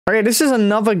Okay, this is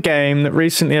another game that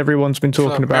recently everyone's been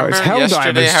talking about. It's Helldivers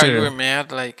yesterday how too. you were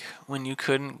mad like when you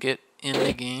couldn't get in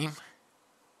the game?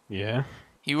 Yeah.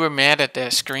 You were mad at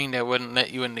that screen that wouldn't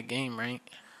let you in the game, right?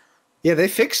 Yeah, they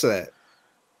fixed that.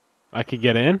 I could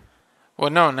get in? Well,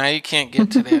 no, now you can't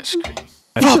get to that screen.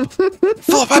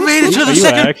 Philip, I made it to the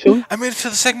second. Actually? I made it to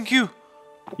the second queue.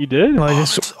 You did? Like,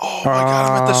 Oh my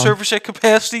god, I'm at the service at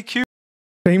capacity queue.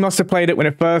 He must have played it when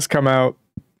it first came out,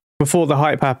 before the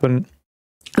hype happened.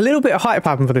 A little bit of hype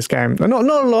happened for this game. Not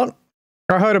a lot.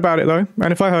 I heard about it though,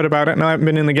 and if I heard about it, and I haven't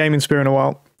been in the gaming sphere in a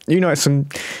while, you know, it's a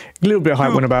little bit of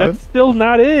hype went about That's still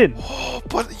not in. Oh,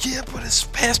 but it's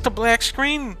past the black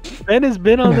screen. Ben has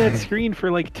been on that screen for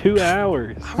like 2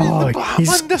 hours.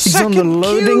 He's on the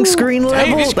loading screen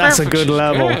level? Dang, That's a good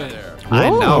level. I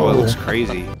know, it looks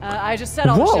crazy. I just set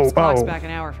all the ship's clocks back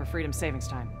an hour for freedom savings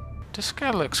time. This guy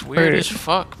looks weird as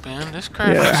fuck, man. This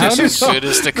guy Yeah, looks just as good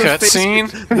as the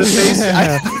cutscene. The face,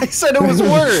 I said it was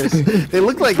worse. They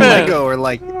look like Lego or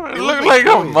like... It looked like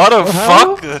a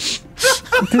motherfucker.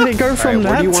 Did it go from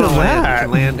Where that do you to want to land? You that?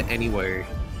 can land anywhere.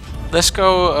 Let's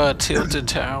go Tilted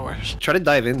Towers. Try to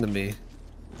dive into me.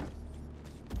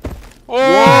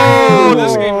 Whoa,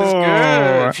 this game is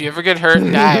good. If you ever get hurt,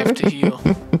 dive to heal.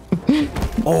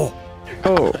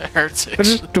 Oh, It hurts that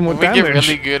just it. do more When we get damage.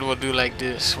 really good, we'll do like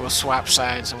this. We'll swap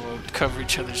sides and we'll cover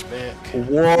each other's back.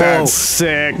 Whoa! That's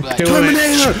sick. Like, Do it.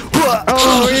 Terminator!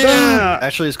 Oh yeah.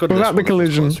 Actually, let's go to Without this the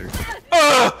one. collision.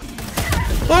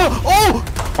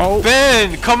 Oh,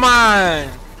 Ben, come on!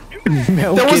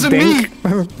 That wasn't me!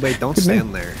 Wait, don't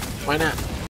stand there. Why not?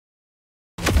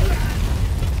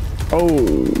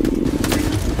 Oh.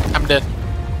 I'm dead.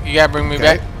 You gotta bring me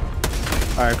back.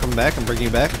 Alright, come back. I'm bringing you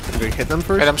back. I'm gonna hit them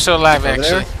first. Wait, I'm still alive Over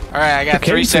actually. Alright, I got The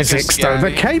 3 cape seconds physics, to get though. out The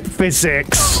of here. cape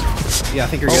physics. Yeah, I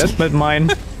think you're Oh, good. that's mine.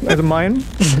 That's mine. I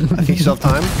think you still have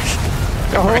time.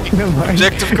 Oh, never mind.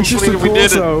 Objective It's just a completed, we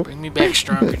did torso. it. Bring me back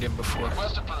stronger than before.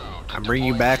 I'm bringing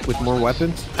you back with more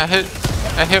weapons. I hit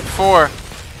 4.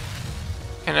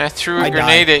 And I threw a I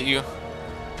grenade died. at you.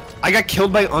 I got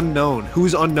killed by unknown.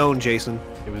 Who's unknown, Jason?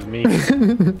 It was me.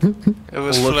 It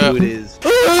was Look Flip. who it is.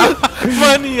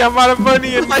 Money! I'm out of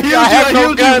money and I healed have you, no I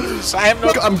healed guns! I have no...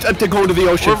 I'm going to the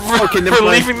ocean. Okay, never We're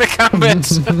mind. leaving the combat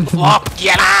zone. Flop,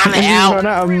 get on You out! run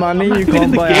out of money, you in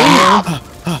can't the buy game.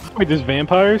 ammo. Wait, there's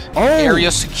vampires?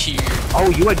 Area secure. Oh,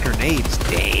 you had grenades.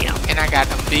 Damn. And I got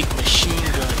a big machine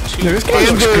gun too. Dude, this game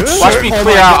looks good. Watch me Oh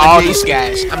clear my out God, all Jason. these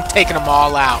guys. I'm taking them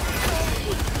all out.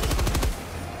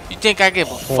 You think I give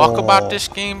a fuck about this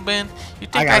game, Ben? You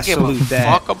think I gotta give a salute that.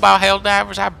 fuck about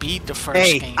Helldivers? I beat the first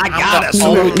Hey, game. I I'm gotta the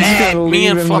salute only- that. Me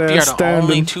and Leave him Fluffy there are the only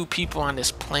standing. 2 people on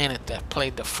this planet that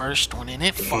played the first one, and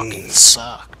it fucking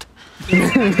sucked.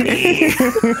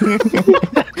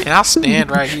 And I'll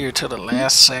stand right here till the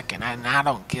last second, and I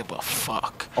don't give a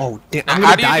fuck. Oh, damn. Now, I'm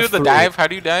how gonna do you do the through dive? it. How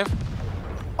do you dive?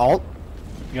 Alt.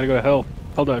 You gotta go to hell.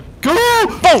 Helldive.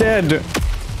 Go! Dead.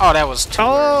 Oh, that was too early.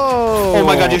 Oh. Oh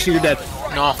my God, Jason, you're dead.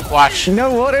 No, watch. You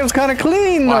know what? It was kind of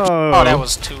clean Watch. though. Oh, that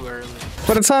was too early.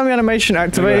 By the time the animation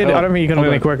activated, I don't think you can do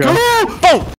it any quicker.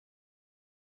 Boom!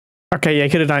 Okay, yeah, you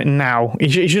could have done it now. You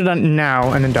should have done it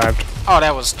now and then dived. Oh,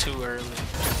 that was too early.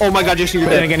 Oh my God, Jason, you're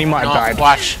But then dead. again, he might have No, died.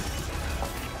 watch.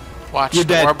 Watch. You're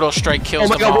The dead. orbital strike Oh kills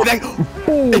my them God,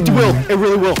 all. it will. It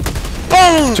really will.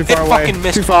 Boom! Too It far away. fucking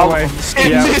missed Too far all away. of them.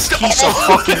 It Yeah. missed Piece of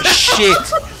fucking shit.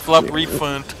 Flub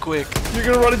refund quick. You're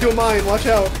gonna run into a mine. Watch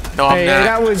out. No, I'm Hey, not.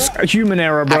 that was a human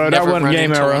error, bro. I've That never wasn't run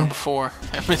game into one error. before.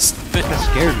 I missed this.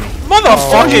 Scared me.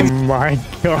 Motherfucking! Oh my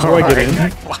god. Do I get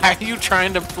in? Why are you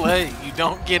trying to play? You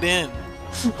don't get in.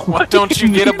 What don't you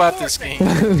get about this game?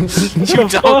 You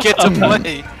don't get to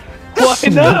play. Why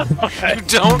not? You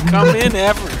don't come in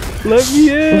ever. Let me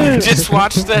in! Just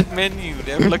watch that menu.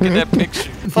 Then look at that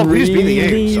picture. Oh, we just beat the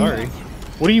Really? game. Sorry.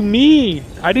 What do you mean?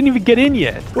 I didn't even get in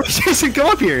yet. What did Jason come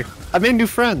up here? I made new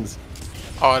friends.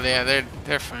 Oh yeah,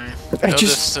 they're fine. They'll just-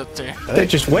 just sit there. They're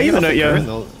just waving at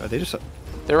you. Are they just?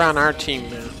 They're on our team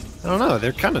now. I don't know.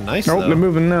 They're kind of nice Nope, though. they're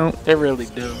moving now. They really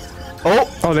do. Oh,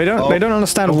 Oh, they don't. Oh, They don't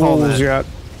understand don't call rules that. yet.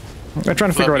 They're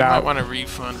trying to figure Flub, it you might out. want a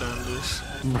refund on this.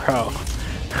 Bro,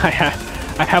 I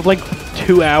have like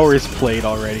 2 hours played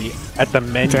already at the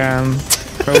menu. Damn.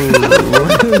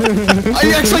 Oh.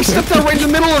 I actually stepped out right in the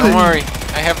middle of Don't it. worry,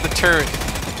 I have the turret.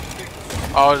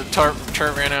 Oh, the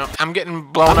turret ran out. I'm getting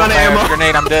blown I'm up out by of a ammo.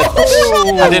 grenade. I'm dead.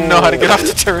 I didn't know how to get off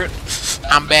the turret.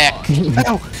 I'm back.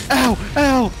 Ow! Ow!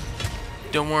 Ow!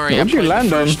 Don't worry, I What'd you played land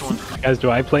the on? first one. Guys, do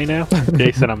I play now?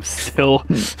 Jason, I'm still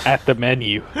at the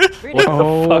menu. What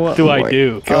Oh the fuck do I my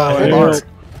do? God. hold on.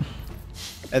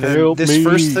 And then Help this me.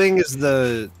 first thing is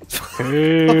the.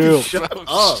 Help. Shut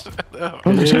up.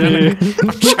 I'm trying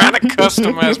to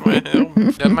customize my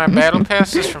helmet. Does my battle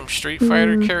passes from Street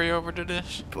Fighter carry over to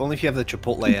this? Only if you have the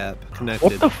Chipotle app connected.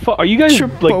 What the fuck? Are you guys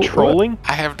like trolling?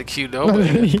 I have the queued over.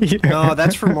 No,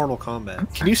 that's for Mortal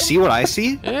Kombat. Can you see what I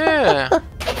see? Yeah.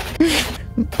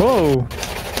 Whoa.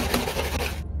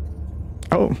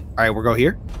 Oh. Alright, we'll go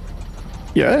here.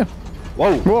 Yeah.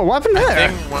 Whoa. Whoa, what happened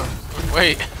there?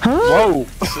 Wait. Whoa.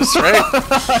 Is this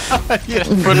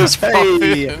right? Put his phone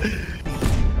in.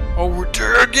 Oh, we're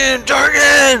Durgan!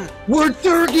 Durgan! We're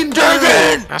Durgan!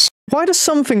 That's Why do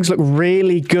some things look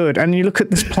really good and you look at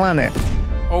this planet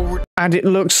oh, we're and it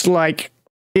looks like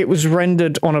it was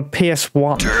rendered on a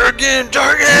PS1? Durgan!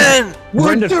 Durgan!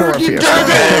 Rendered for a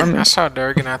PS1. I saw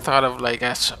Durgan. I thought of like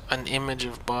an image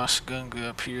of Boss Gunga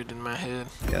appeared in my head.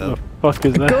 Yeah. Fuck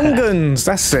is that? Gungans,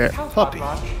 that's it. Puppy.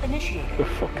 The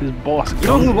fuck is Boss? You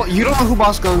don't know who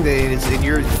Boss Gunga is, and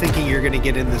you're thinking you're gonna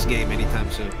get in this game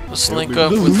anytime soon. Let's link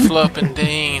up with Flup and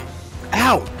Dane.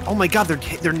 Ow! Oh my god,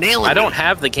 they're nailing I me. don't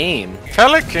have the game.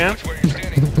 Pelican.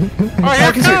 Oh, here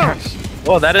it comes.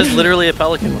 Well, that is literally a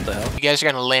pelican. What the hell? You guys are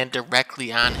gonna land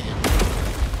directly on him.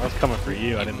 I was coming for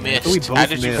you. I didn't miss. Missed. We How both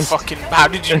did you missed. How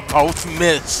did you both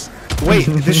miss? Wait,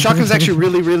 this shotgun's actually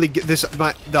really good.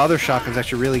 The other shotgun's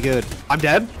actually really good. I'm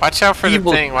dead. Watch out for the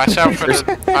thing. Watch out for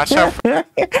the. Watch out for.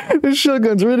 This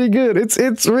shotgun's really good.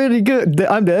 It's really good.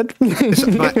 I'm dead.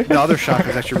 The other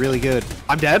shotgun's actually really good.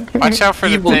 I'm dead. Watch out for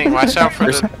the thing. Watch out for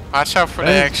the. Watch out for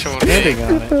the actual thing.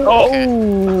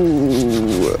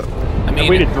 Oh. I I mean,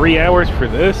 waited 3 hours for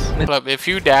this. Club, if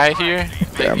you die here,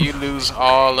 then you lose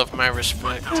all of my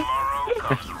respect.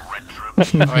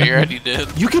 Oh, you already did.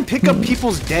 You can pick up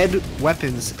people's dead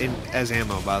weapons as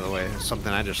ammo, by the way. That's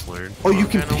something I just learned. Oh, you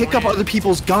can pick up other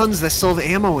people's guns that still have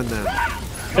ammo in them.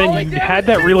 Then you had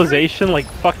that realization like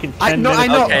fucking 10 minutes. I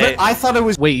know, Okay. but I thought it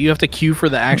was. Wait, you have to queue for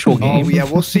the actual game? Oh yeah,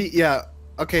 we'll see. Yeah.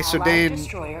 Okay, so Dane,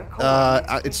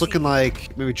 it's looking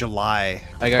like maybe July.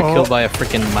 I got killed by a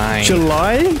freaking mine.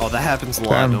 July? Oh, that happens a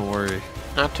lot. Don't worry.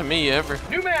 Not to me ever.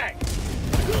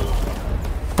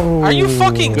 Oh. Are you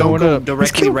fucking Don't go He's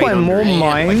directly killed right by under more it,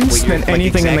 mines what you're- than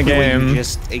anything in the exactly what you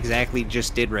game. exactly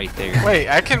just did right there. Wait,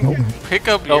 I can pick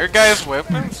up your guys'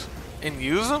 weapons and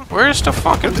use them? Where's the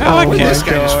fucking Oh pelican? my This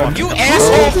guy just god. fucking. You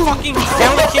asshole fucking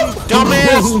pelican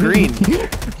dumbass! Green.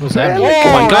 What's that? Whoa,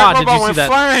 Oh my god, did that you see went that?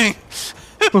 flying.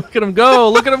 Look at him go!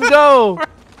 Look at him go!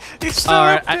 He's still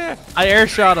Alright, up there. I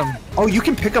airshot him. Oh, you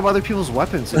can pick up other people's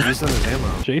weapons and use them as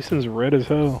ammo. Jason's red as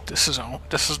hell. This is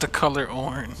the color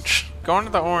orange. Go into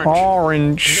the orange.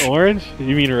 Orange. Orange?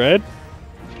 You mean red?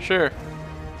 Sure.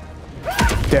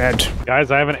 Dead. Guys,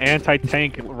 I have an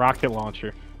anti-tank rocket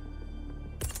launcher.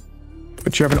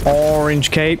 But you have an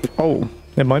orange cape. Oh,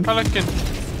 never mind. Pelican.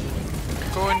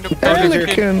 Go into pelican.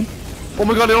 Pelican. Oh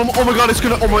my god! Oh my god! It's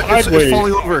gonna. Oh my! It's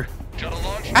falling over.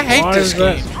 I hate Why this is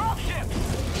that? game.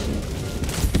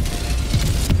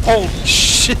 Holy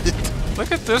shit!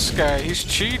 Look at this guy. He's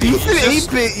cheating. He's an He's,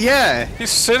 8-bit. Yeah.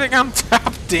 he's sitting on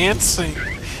top dancing.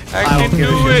 I I can don't give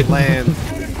a do shit. it. Land.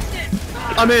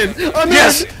 I'm in. I'm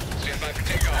Yes. in.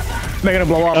 They're gonna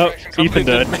blow up. Oh, Ethan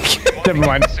dead. Never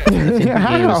mind. The game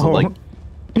is How? like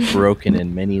broken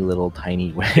in many little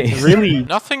tiny ways. Really?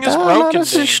 Nothing is Oh, broken.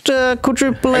 that's Dane. just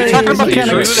quadruple Are you talking about the crew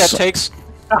mechanics. that takes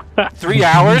 3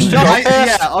 hours to No, go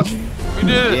yeah. past? We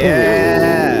did it.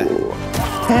 Yeah.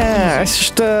 Yeah, it's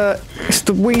just it's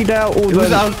to weed out all It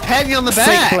was, I the was patting you on the fake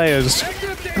back. players.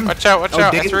 Watch out! Watch Oh,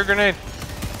 out! I Dane? threw a grenade.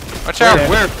 Watch out!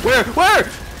 Where?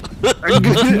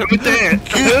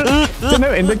 There's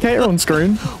no indicator on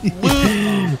screen.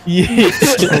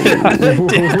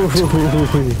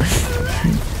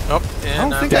 Oh,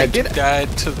 and think I did it. died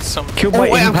to some. Killed Oh by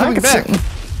wait, I'm coming impact. back.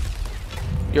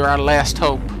 You're our last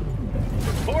hope.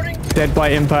 Dead by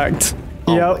impact.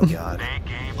 Oh Yep. my god.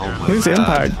 Oh my Who's god.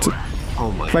 impact?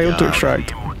 Oh my Failed to god.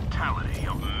 extract.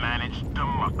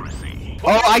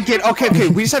 Oh, I get. Okay.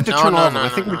 We just have to No, turn no, off. no, I no,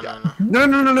 think no, we. no,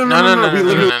 No. We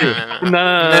literally do.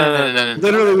 no.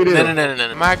 Literally, we do.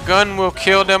 No. My gun will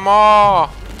kill them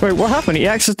all. Wait, what happened? He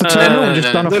accessed the terminal and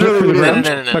just done a flip Literally, through the we ground?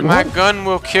 did. Like, My what? gun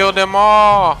will kill them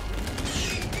all.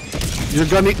 You're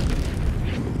gonna.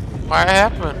 What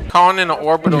happened? Calling in an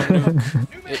orbital nuke.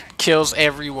 It kills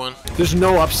everyone. There's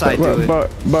no upside to it.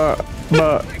 But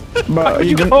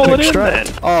You didn't call it in extract.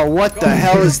 then. Oh, what the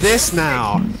hell is this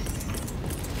now?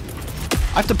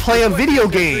 I have to play a video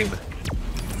game.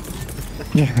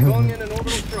 What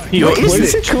What is is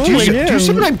this? it Do you calling see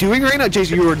in? what I'm doing right now,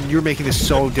 Jason? You're making this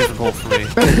so difficult for me.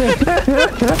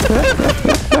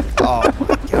 Oh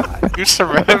my god. You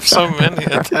survived so many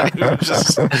of that. You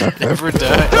just never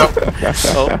died.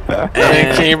 Oh.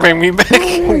 Hey, can you bring me back?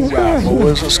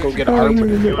 Let's go get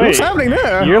Arbiter. What's happening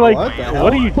there? You're like,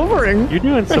 what are you hovering? You're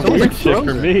doing some weird shit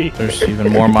for me. There's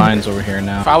even more mines over here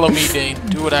now. Follow me, Dane.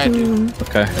 Do what I do.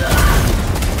 Okay.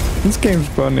 This game's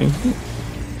funny.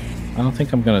 I don't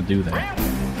think I'm gonna do that.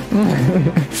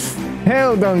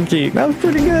 Helldivers. That was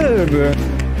pretty good.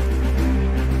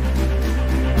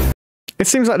 It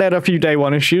seems like they had a few day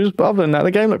one issues, but other than that, the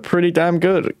game looked pretty damn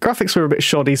good. Graphics were a bit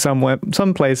shoddy somewhere,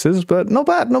 some places, but not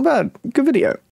bad, not bad. Good video.